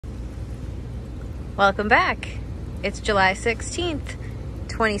Welcome back. It's July 16th,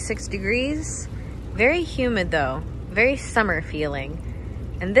 26 degrees. Very humid though, very summer feeling.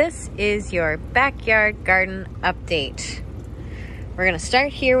 And this is your backyard garden update. We're gonna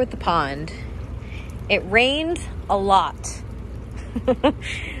start here with the pond. It rained a lot.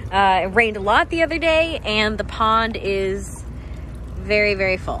 It rained a lot the other day and the pond is very,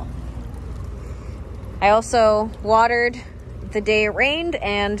 very full. I also watered the day it rained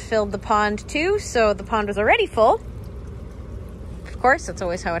and filled the pond too, so the pond was already full. Of course, that's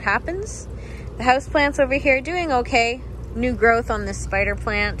always how it happens. The houseplants over here are doing okay. New growth on this spider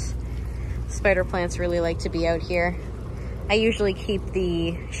plant. Spider plants really like to be out here. I usually keep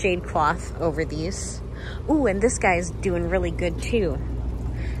the shade cloth over these. Ooh, and this guy's doing really good too.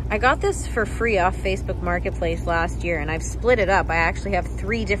 I got this for free off Facebook Marketplace last year and I've split it up. I actually have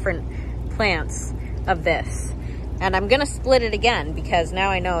 3 different plants of this. And I'm gonna split it again because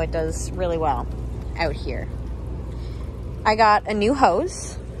now I know it does really well out here. I got a new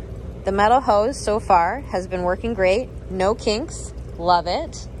hose. The metal hose so far has been working great. No kinks, love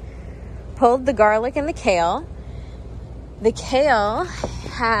it. Pulled the garlic and the kale. The kale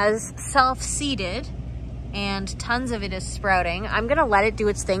has self-seeded and tons of it is sprouting. I'm gonna let it do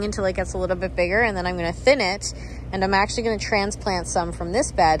its thing until it gets a little bit bigger and then I'm gonna thin it and I'm actually gonna transplant some from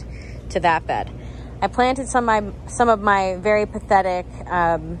this bed to that bed. I planted some of my very pathetic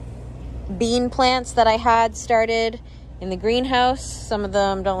bean plants that I had started in the greenhouse. Some of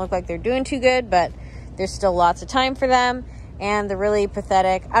them don't look like they're doing too good, but there's still lots of time for them. And the really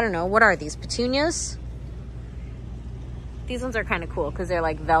pathetic, I don't know, what are these, petunias? These ones are kind of cool because they're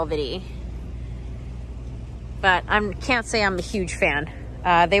like velvety. But I can't say I'm a huge fan.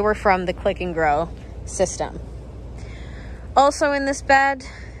 They were from the Click and Grow system. Also in this bed,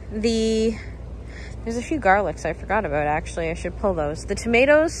 there's a few garlics I forgot about actually. I should pull those. The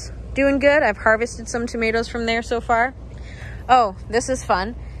tomatoes, doing good. I've harvested some tomatoes from there so far. Oh, this is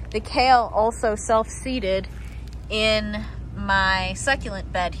fun. The kale also self-seeded in my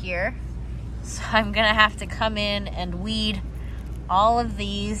succulent bed here. So I'm gonna have to come in and weed all of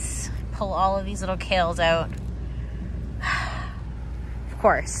these, pull all of these little kales out. Of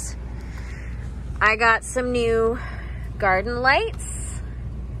course. I got some new garden lights.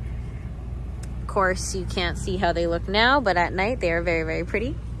 Of course, you can't see how they look now, but at night they are very, very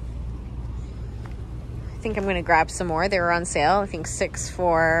pretty. I think I'm gonna grab some more. They were on sale, I think 6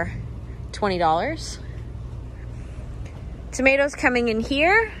 for $20. Tomatoes coming in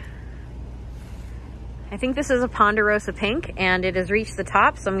here. I think this is a Ponderosa Pink and it has reached the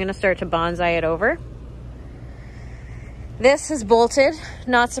top, so I'm gonna start to bonsai it over. This has bolted,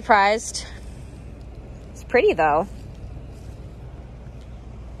 not surprised. It's pretty though.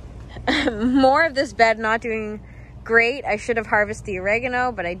 More of this bed not doing great. I should have harvested the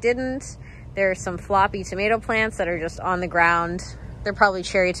oregano, but I didn't. There are some floppy tomato plants that are just on the ground. They're probably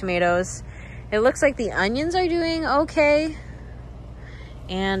cherry tomatoes. It looks like the onions are doing okay.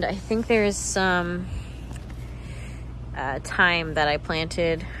 And I think there's some thyme that I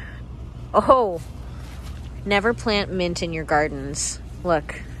planted. Oh, never plant mint in your gardens.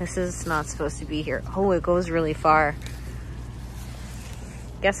 Look, this is not supposed to be here. Oh, it goes really far.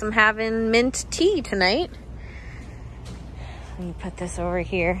 Guess I'm having mint tea tonight. Let me put this over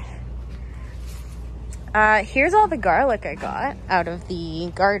here. Here's all the garlic I got out of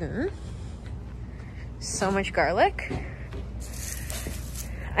the garden. So much garlic.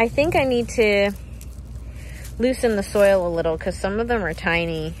 I think I need to loosen the soil a little because some of them are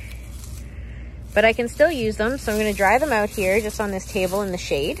tiny. But I can still use them, so I'm going to dry them out here just on this table in the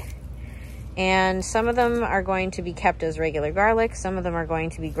shade. And some of them are going to be kept as regular garlic. Some of them are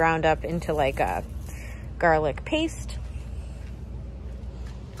going to be ground up into like a garlic paste.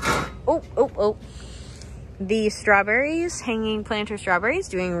 Oh. The strawberries, hanging planter strawberries,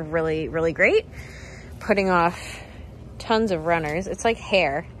 doing really, really great. Putting off tons of runners. It's like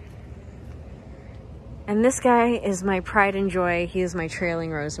hair. And this guy is my pride and joy. He is my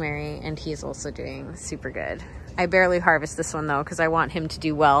trailing rosemary and he's also doing super good. I barely harvest this one though because I want him to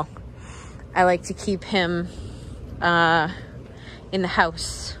do well. I like to keep him in the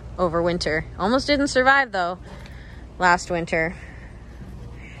house over winter. Almost didn't survive though last winter.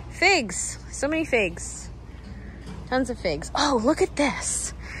 Figs, so many figs. Tons of figs. Oh, look at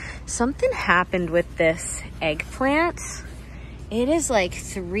this. Something happened with this eggplant. It is like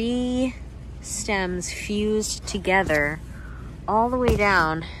 3 stems fused together all the way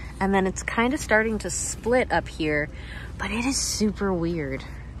down. And then it's kind of starting to split up here, but it is super weird.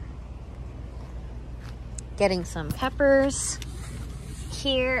 Getting some peppers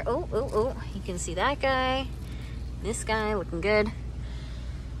here. Oh, you can see that guy. This guy looking good.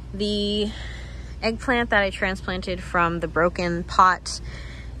 The eggplant that I transplanted from the broken pot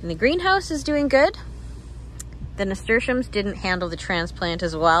in the greenhouse is doing good. The nasturtiums didn't handle the transplant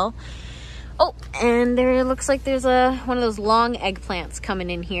as well. Oh, and there looks like there's one of those long eggplants coming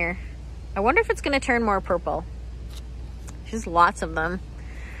in here. I wonder if it's gonna turn more purple. There's lots of them.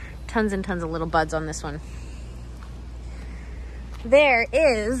 Tons and tons of little buds on this one. There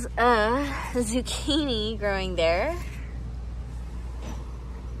is a zucchini growing there.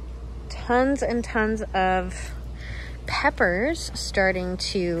 Tons and tons of peppers starting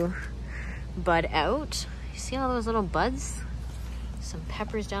to bud out. You see all those little buds? Some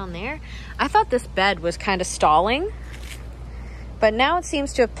peppers down there. I thought this bed was kind of stalling, but now it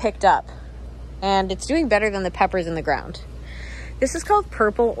seems to have picked up and it's doing better than the peppers in the ground. This is called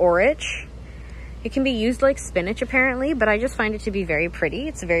purple orich. It can be used like spinach apparently, but I just find it to be very pretty.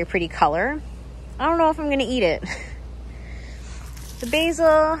 It's a very pretty color. I don't know if I'm gonna eat it. The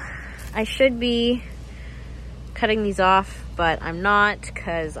basil, I should be cutting these off, but I'm not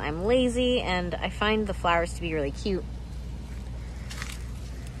because I'm lazy and I find the flowers to be really cute.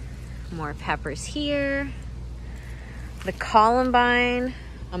 More peppers here. The columbine,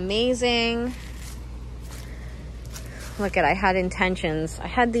 amazing. Look at, I had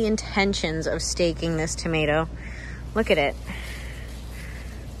the intentions of staking this tomato. Look at it.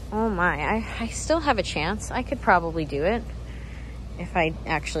 Oh my, I still have a chance. I could probably do it if I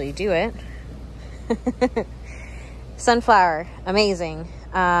actually do it. Sunflower, amazing.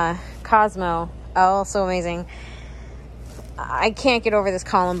 Cosmo, also amazing. I can't get over this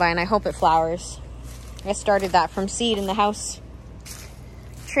columbine. I hope it flowers. I started that from seed in the house.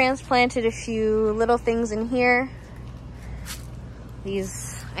 Transplanted a few little things in here.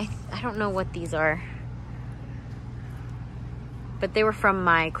 These, I don't know what these are, but they were from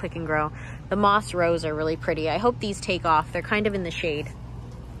my Click and Grow. The moss rose are really pretty. I hope these take off. They're kind of in the shade.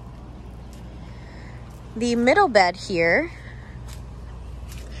 The middle bed here,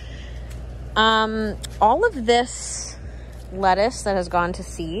 all of this lettuce that has gone to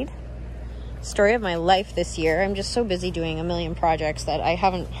seed, story of my life this year. I'm just so busy doing a million projects that I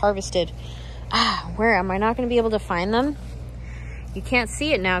haven't harvested. Where am I not going to be able to find them? You can't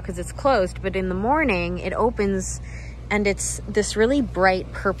see it now because it's closed, but in the morning it opens and it's this really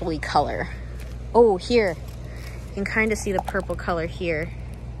bright purpley color. Oh, here. You can kind of see the purple color here.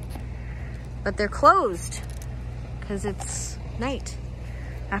 But they're closed because it's night,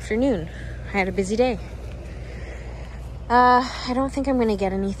 afternoon. I had a busy day. I don't think I'm gonna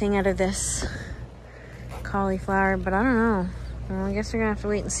get anything out of this cauliflower, but I don't know. Well, I guess we're gonna have to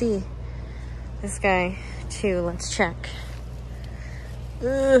wait and see. This guy too, let's check.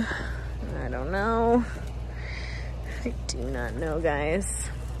 I don't know. I do not know, guys.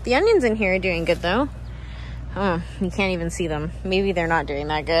 The onions in here are doing good though. Oh, you can't even see them. Maybe they're not doing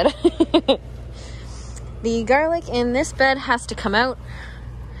that good. The garlic in this bed has to come out.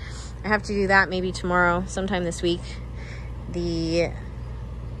 I have to do that maybe tomorrow, sometime this week. The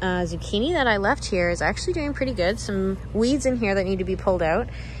zucchini that I left here is actually doing pretty good. Some weeds in here that need to be pulled out.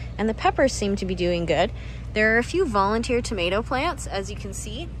 And the peppers seem to be doing good. There are a few volunteer tomato plants, as you can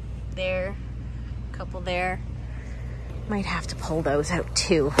see. There, a couple there. Might have to pull those out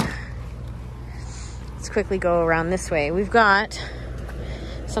too. Let's quickly go around this way. We've got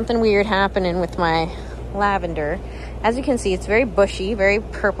something weird happening with my lavender. As you can see, it's very bushy, very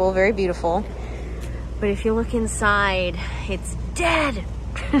purple, very beautiful. But if you look inside, it's dead.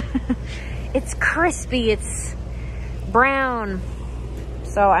 It's crispy, it's brown.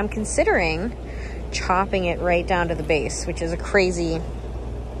 So I'm considering chopping it right down to the base, which is a crazy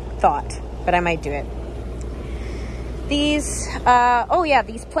thought, but I might do it. These, oh yeah,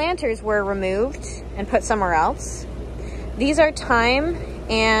 these planters were removed and put somewhere else. These are thyme,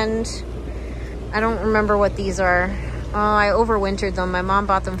 and I don't remember what these are. Oh, I overwintered them. My mom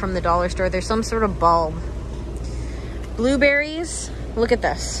bought them from the dollar store. They're some sort of bulb. Blueberries, look at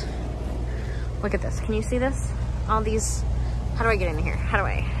this. Look at this, can you see this? All these, how do I get in here? How do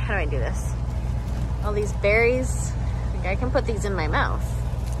I do this? All these berries, I can put these in my mouth.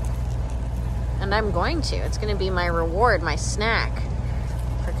 And I'm going to. It's going to be my reward, my snack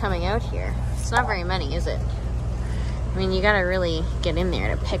for coming out here. It's not very many, is it? I mean, you got to really get in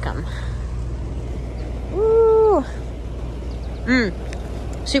there to pick them. Woo!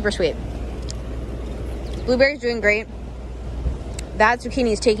 Super sweet. Blueberry's doing great. That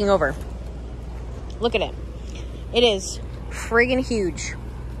zucchini is taking over. Look at it. It is friggin' huge.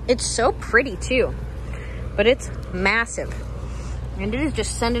 It's so pretty too, but it's massive. And it is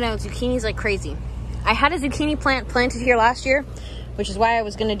just sending out zucchinis like crazy. I had a zucchini plant planted here last year, which is why I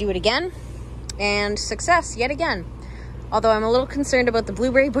was gonna do it again. And success yet again. Although I'm a little concerned about the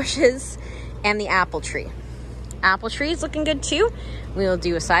blueberry bushes and the apple tree. Apple tree is looking good too. We'll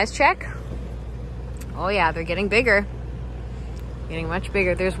do a size check. Oh yeah, they're getting bigger. Getting much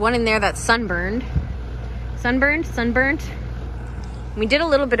bigger. There's one in there that's sunburned. Sunburnt. We did a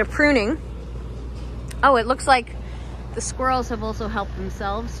little bit of pruning. Oh, it looks like the squirrels have also helped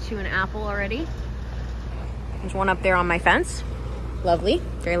themselves to an apple already. There's one up there on my fence. Lovely,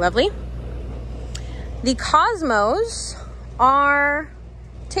 very lovely. The cosmos are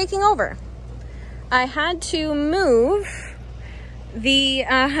taking over. I had to move the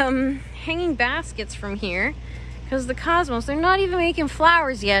hanging baskets from here because the cosmos, they're not even making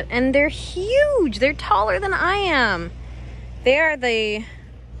flowers yet, and they're huge. They're taller than I am. They are the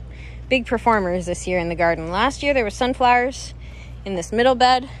big performers this year in the garden. Last year there were sunflowers in this middle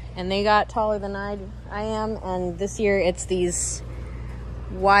bed and they got taller than I am, and this year it's these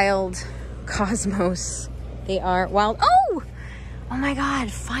wild cosmos. They are wild. Oh my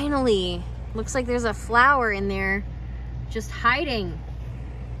god, finally. Looks like there's a flower in there just hiding.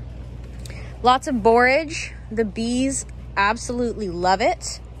 Lots of borage. The bees absolutely love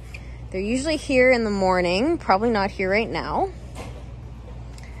it. They're usually here in the morning, probably not here right now.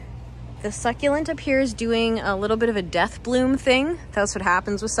 The succulent up here is doing a little bit of a death bloom thing. That's what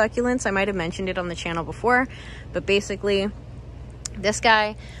happens with succulents. I might have mentioned it on the channel before, but basically this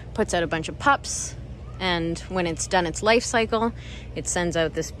guy puts out a bunch of pups, and when it's done its life cycle, it sends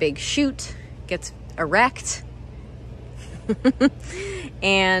out this big shoot, gets erect,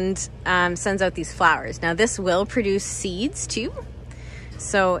 and sends out these flowers. Now this will produce seeds too,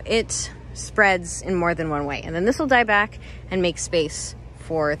 so it spreads in more than one way, and then this will die back and make space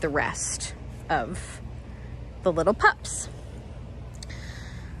for the rest of the little pups.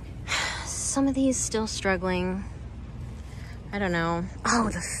 Some of these still struggling. I don't know. Oh,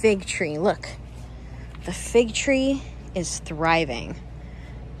 the fig tree, look. The fig tree is thriving.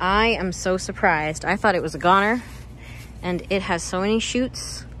 I am so surprised. I thought it was a goner, and it has so many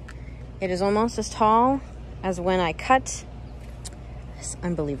shoots. It is almost as tall as when I cut. It's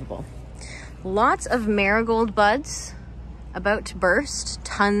unbelievable. Lots of marigold buds about to burst.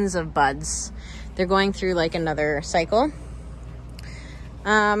 Tons of buds. They're going through like another cycle.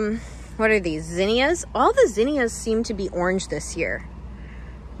 What are these? Zinnias? All the zinnias seem to be orange this year.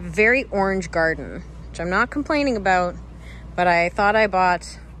 Very orange garden, which I'm not complaining about, but I thought I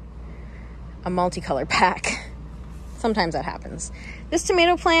bought a multicolor pack. Sometimes that happens. This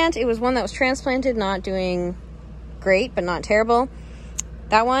tomato plant, it was one that was transplanted, not doing great, but not terrible.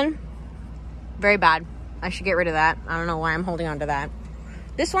 That one, very bad. I should get rid of that. I don't know why I'm holding on to that.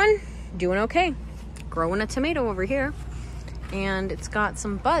 This one, doing okay. Growing a tomato over here. And it's got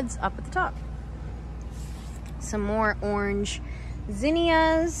some buds up at the top. Some more orange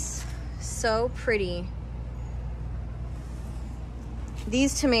zinnias. So pretty.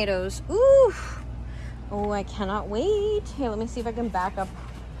 These tomatoes, ooh. Oh, I cannot wait. Here, let me see if I can back up.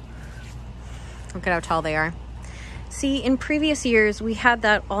 Look at how tall they are. See, in previous years, we had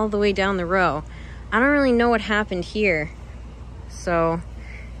that all the way down the row. I don't really know what happened here. So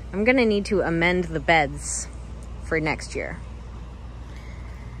I'm gonna need to amend the beds for next year.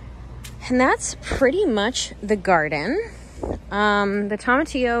 And that's pretty much the garden. The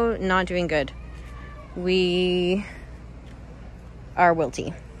tomatillo, not doing good. We are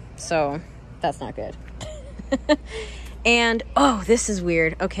wilty, so that's not good. And, oh, this is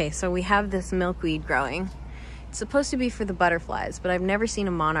weird. Okay, so we have this milkweed growing. It's supposed to be for the butterflies, but I've never seen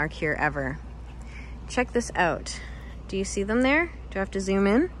a monarch here ever. Check this out. Do you see them there? Do I have to zoom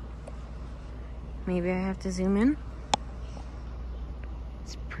in? Maybe I have to zoom in.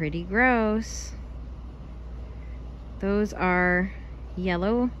 It's pretty gross. Those are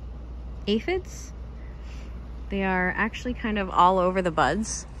yellow aphids. They are actually kind of all over the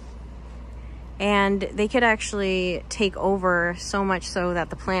buds. And they could actually take over so much so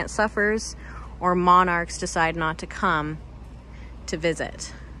that the plant suffers or monarchs decide not to come to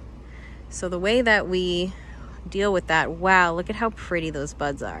visit. So the way that we deal with that, wow, look at how pretty those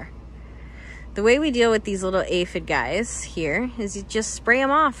buds are. The way we deal with these little aphid guys here is you just spray them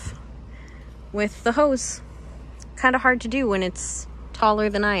off with the hose. Kind of hard to do when it's taller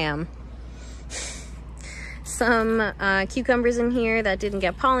than I am. Some cucumbers in here that didn't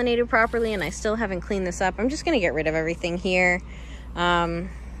get pollinated properly, and I still haven't cleaned this up. I'm just gonna get rid of everything here. Yeah,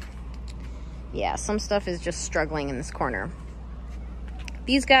 some stuff is just struggling in this corner.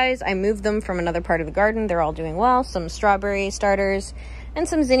 These guys, I moved them from another part of the garden. They're all doing well. Some strawberry starters and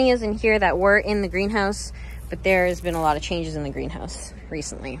some zinnias in here that were in the greenhouse, but there's been a lot of changes in the greenhouse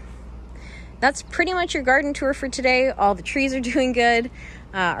recently. That's pretty much your garden tour for today. All the trees are doing good.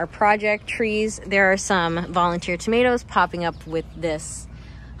 Our project trees, there are some volunteer tomatoes popping up with this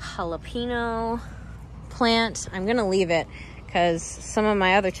jalapeno plant. I'm gonna leave it because some of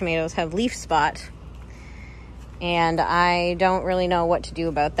my other tomatoes have leaf spot, and I don't really know what to do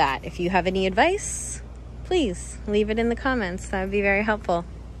about that. If you have any advice, please leave it in the comments. That would be very helpful.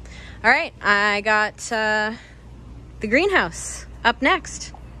 All right, I got the greenhouse up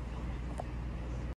next.